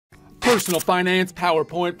Personal Finance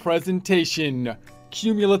PowerPoint presentation.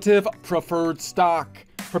 Cumulative preferred stock.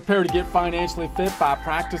 Prepare to get financially fit by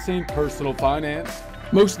practicing personal finance.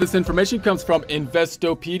 Most of this information comes from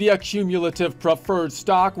Investopedia, Cumulative Preferred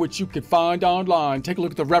Stock, which you can find online. Take a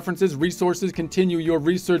look at the references, resources, continue your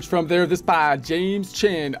research from there. This by James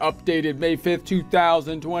Chen, updated May 5th,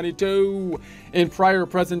 2022. In prior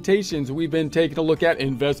presentations, we've been taking a look at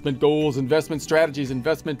investment goals, investment strategies,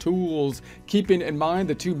 investment tools, keeping in mind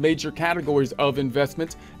the two major categories of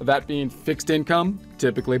investment, that being fixed income,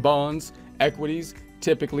 typically bonds, equities,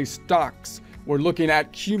 typically stocks. We're looking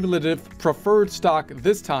at cumulative preferred stock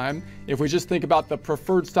this time. If we just think about the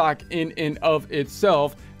preferred stock in and of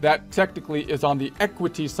itself, that technically is on the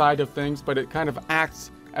equity side of things, but it kind of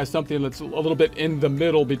acts as something that's a little bit in the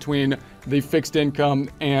middle between the fixed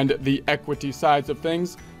income and the equity sides of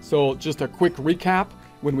things. So just a quick recap.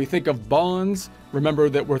 When we think of bonds, remember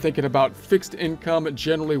that we're thinking about fixed income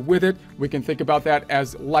generally with it. We can think about that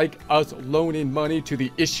as like us loaning money to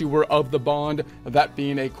the issuer of the bond, that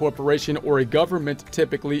being a corporation or a government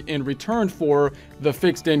typically, in return for the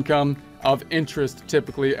fixed income of interest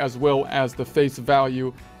typically, as well as the face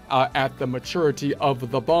value at the maturity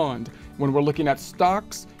of the bond. When we're looking at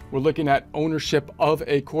stocks, we're looking at ownership of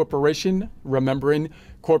a corporation, remembering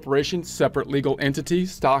corporations, separate legal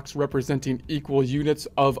entities, stocks representing equal units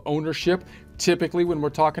of ownership. Typically, when we're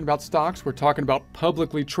talking about stocks, we're talking about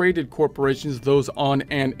publicly traded corporations, those on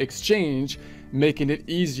an exchange, making it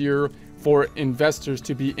easier for investors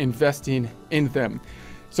to be investing in them.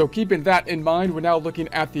 So keeping that in mind, we're now looking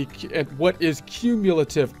at what is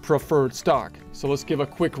cumulative preferred stock. So let's give a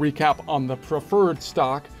quick recap on the preferred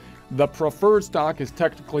stock. The preferred stock is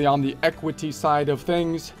technically on the equity side of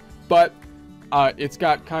things, but it's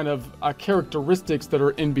got kind of characteristics that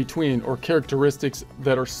are in between, or characteristics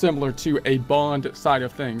that are similar to a bond side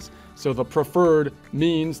of things. So the preferred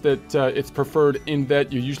means that it's preferred in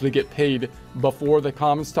that you usually get paid before the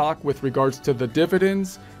common stock with regards to the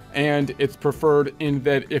dividends, and it's preferred in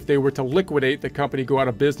that if they were to liquidate, the company go out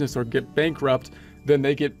of business or get bankrupt, then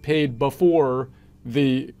they get paid before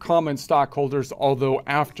the common stockholders, although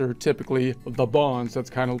after typically the bonds.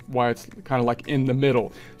 That's kind of why it's kind of like in the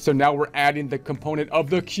middle. So now we're adding the component of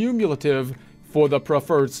the cumulative for the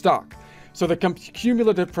preferred stock. So the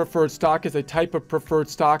cumulative preferred stock is a type of preferred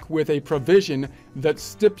stock with a provision that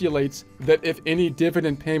stipulates that if any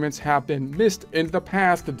dividend payments have been missed in the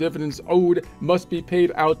past, the dividends owed must be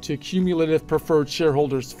paid out to cumulative preferred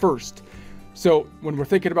shareholders first. So when we're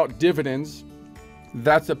thinking about dividends,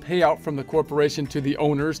 that's a payout from the corporation to the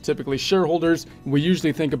owners, typically shareholders. We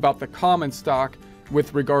usually think about the common stock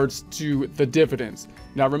with regards to the dividends.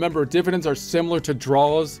 Now remember, dividends are similar to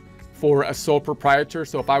draws for a sole proprietor.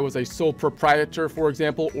 So if I was a sole proprietor, for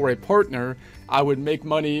example, or a partner, I would make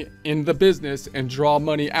money in the business and draw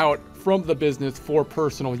money out from the business for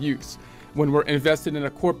personal use. When we're invested in a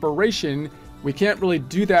corporation, we can't really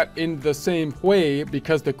do that in the same way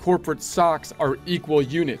because the corporate stocks are equal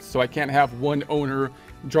units. So I can't have one owner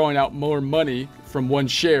drawing out more money from one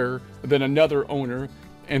share than another owner.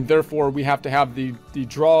 And therefore we have to have the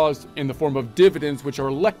draws in the form of dividends, which are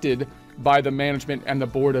elected by the management and the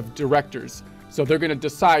board of directors. So they're going to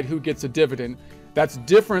decide who gets a dividend. That's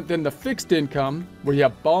different than the fixed income where you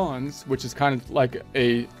have bonds, which is kind of like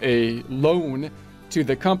a loan to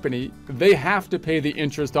the company. They have to pay the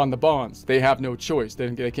interest on the bonds. They have no choice.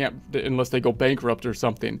 They can't, unless they go bankrupt or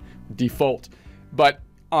something, default. But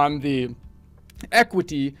on the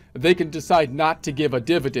equity, they can decide not to give a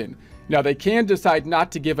dividend. Now they can decide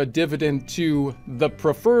not to give a dividend to the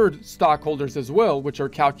preferred stockholders as well, which are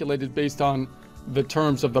calculated based on the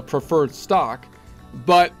terms of the preferred stock.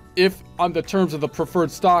 But if on the terms of the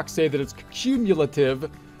preferred stock say that it's cumulative,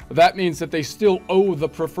 that means that they still owe the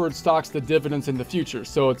preferred stocks the dividends in the future.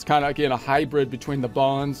 So it's kind of, again, a hybrid between the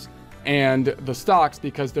bonds and the stocks,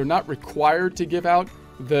 because they're not required to give out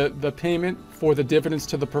the payment for the dividends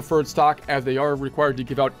to the preferred stock as they are required to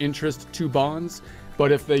give out interest to bonds.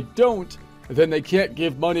 But if they don't, then they can't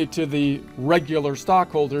give money to the regular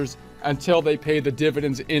stockholders until they pay the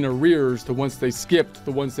dividends in arrears, the ones they skipped,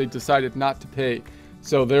 the ones they decided not to pay.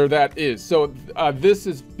 So there that is. So this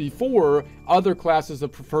is before other classes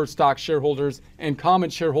of preferred stock shareholders and common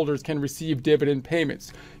shareholders can receive dividend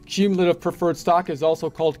payments. Cumulative preferred stock is also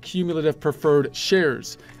called cumulative preferred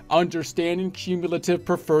shares. Understanding cumulative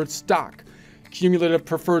preferred stock. Cumulative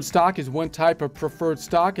preferred stock is one type of preferred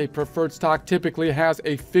stock. A preferred stock typically has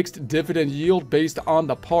a fixed dividend yield based on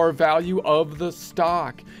the par value of the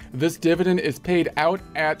stock. This dividend is paid out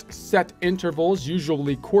at set intervals,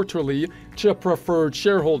 usually quarterly, to preferred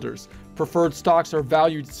shareholders. Preferred stocks are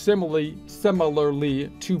valued similarly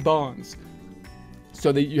to bonds.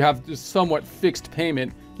 so that you have this somewhat fixed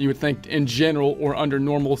payment. You would think in general or under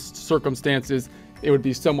normal circumstances, it would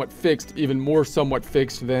be somewhat fixed, even more somewhat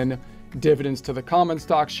fixed than dividends to the common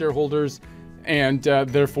stock shareholders. And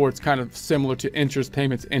therefore, it's kind of similar to interest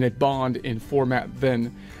payments in a bond in format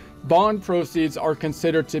then. Bond proceeds are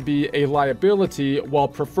considered to be a liability, while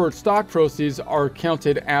preferred stock proceeds are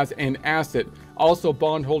counted as an asset. Also,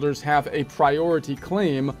 bondholders have a priority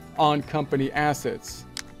claim on company assets.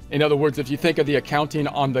 In other words, if you think of the accounting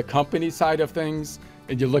on the company side of things,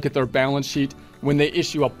 and you look at their balance sheet, when they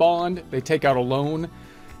issue a bond, they take out a loan,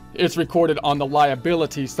 it's recorded on the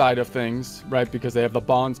liability side of things, right? Because they have the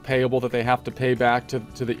bonds payable that they have to pay back to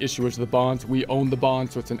the issuers of the bonds. We own the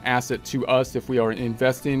bonds, so it's an asset to us if we are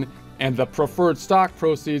investing. And the preferred stock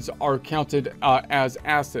proceeds are counted as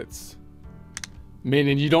assets,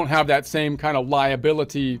 meaning you don't have that same kind of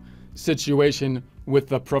liability situation with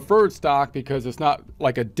the preferred stock, because it's not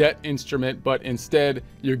like a debt instrument, but instead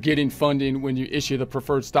you're getting funding when you issue the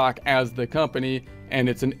preferred stock as the company, and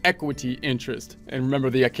it's an equity interest. And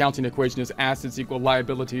remember, the accounting equation is assets equal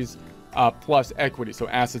liabilities plus equity. So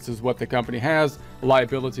assets is what the company has,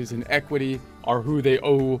 liabilities and equity are who they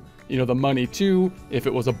owe, the money to. If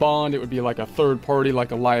it was a bond, it would be like a third party,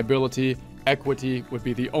 like a liability. Equity would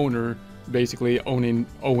be the owner, basically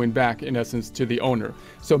owing back in essence to the owner.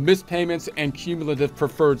 So missed payments and cumulative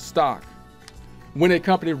preferred stock. When a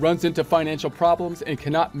company runs into financial problems and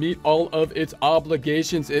cannot meet all of its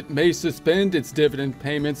obligations, it may suspend its dividend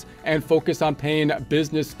payments and focus on paying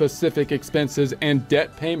business-specific expenses and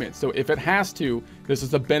debt payments. So if it has to, this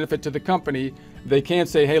is a benefit to the company. They can't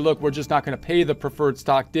say, hey, look, we're just not going to pay the preferred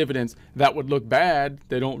stock dividends. That would look bad.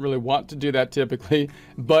 They don't really want to do that typically,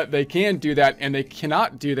 but they can do that, and they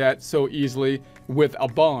cannot do that so easily with a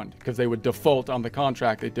bond, because they would default on the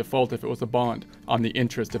contract. They default if it was a bond on the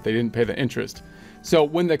interest, if they didn't pay the interest. So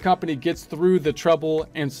when the company gets through the trouble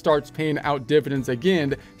and starts paying out dividends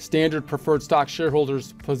again, standard preferred stock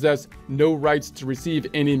shareholders possess no rights to receive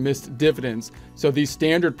any missed dividends. So these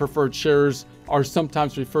standard preferred shares are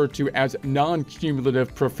sometimes referred to as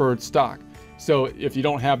non-cumulative preferred stock. So if you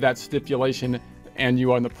don't have that stipulation and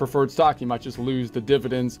you are in the preferred stock, you might just lose the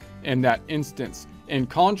dividends in that instance. In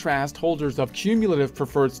contrast, holders of cumulative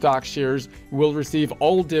preferred stock shares will receive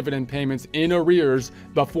all dividend payments in arrears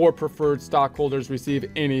before preferred stockholders receive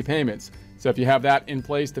any payments. So if you have that in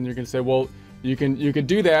place, then you're going to say, well, you can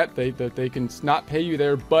do that. They can not pay you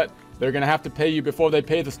there, but they're going to have to pay you before they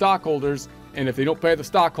pay the stockholders. And if they don't pay the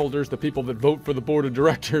stockholders, the people that vote for the board of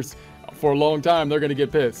directors for a long time, they're going to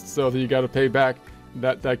get pissed. So you got to pay back.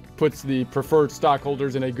 That puts the preferred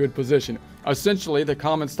stockholders in a good position. Essentially, the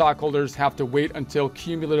common stockholders have to wait until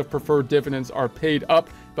cumulative preferred dividends are paid up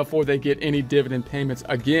before they get any dividend payments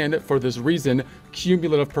again. For this reason,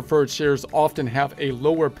 cumulative preferred shares often have a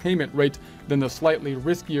lower payment rate than the slightly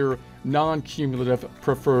riskier non-cumulative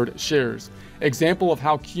preferred shares. Example of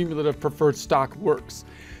how cumulative preferred stock works.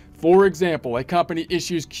 For example, a company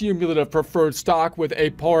issues cumulative preferred stock with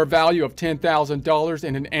a par value of $10,000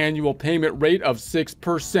 and an annual payment rate of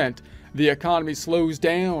 6%. The economy slows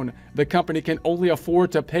down. The company can only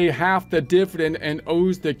afford to pay half the dividend and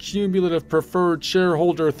owes the cumulative preferred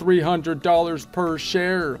shareholder $300 per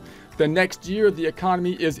share. The next year, the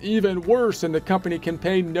economy is even worse and the company can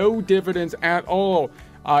pay no dividends at all.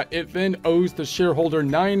 It then owes the shareholder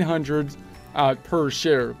 $900 per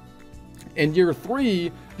share. In year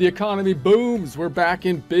 3, the economy booms. We're back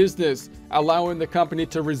in business, allowing the company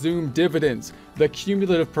to resume dividends. The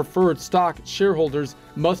cumulative preferred stock shareholders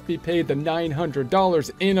must be paid the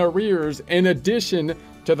 $900 in arrears in addition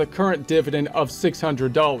to the current dividend of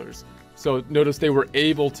 $600. So notice they were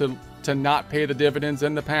able to not pay the dividends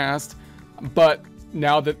in the past, but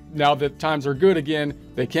now that times are good again,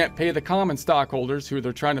 they can't pay the common stockholders who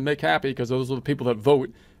they're trying to make happy, because those are the people that vote,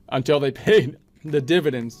 until they pay the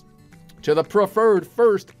dividends to the preferred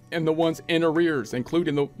first and the ones in arrears,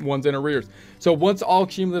 including the ones in arrears. So once all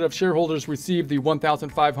cumulative shareholders receive the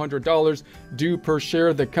 $1,500 due per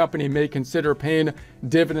share, the company may consider paying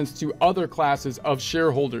dividends to other classes of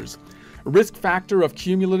shareholders. Risk factor of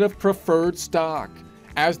cumulative preferred stock.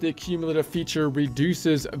 As the cumulative feature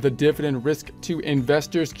reduces the dividend risk to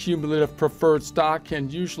investors, cumulative preferred stock can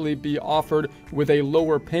usually be offered with a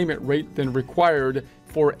lower payment rate than required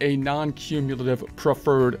for a non-cumulative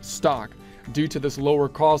preferred stock. Due to this lower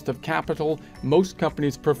cost of capital, most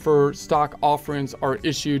companies prefer stock offerings are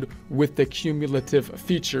issued with the cumulative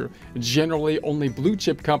feature. Generally, only blue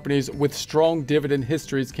chip companies with strong dividend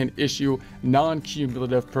histories can issue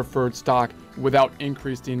non-cumulative preferred stock without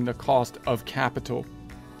increasing the cost of capital.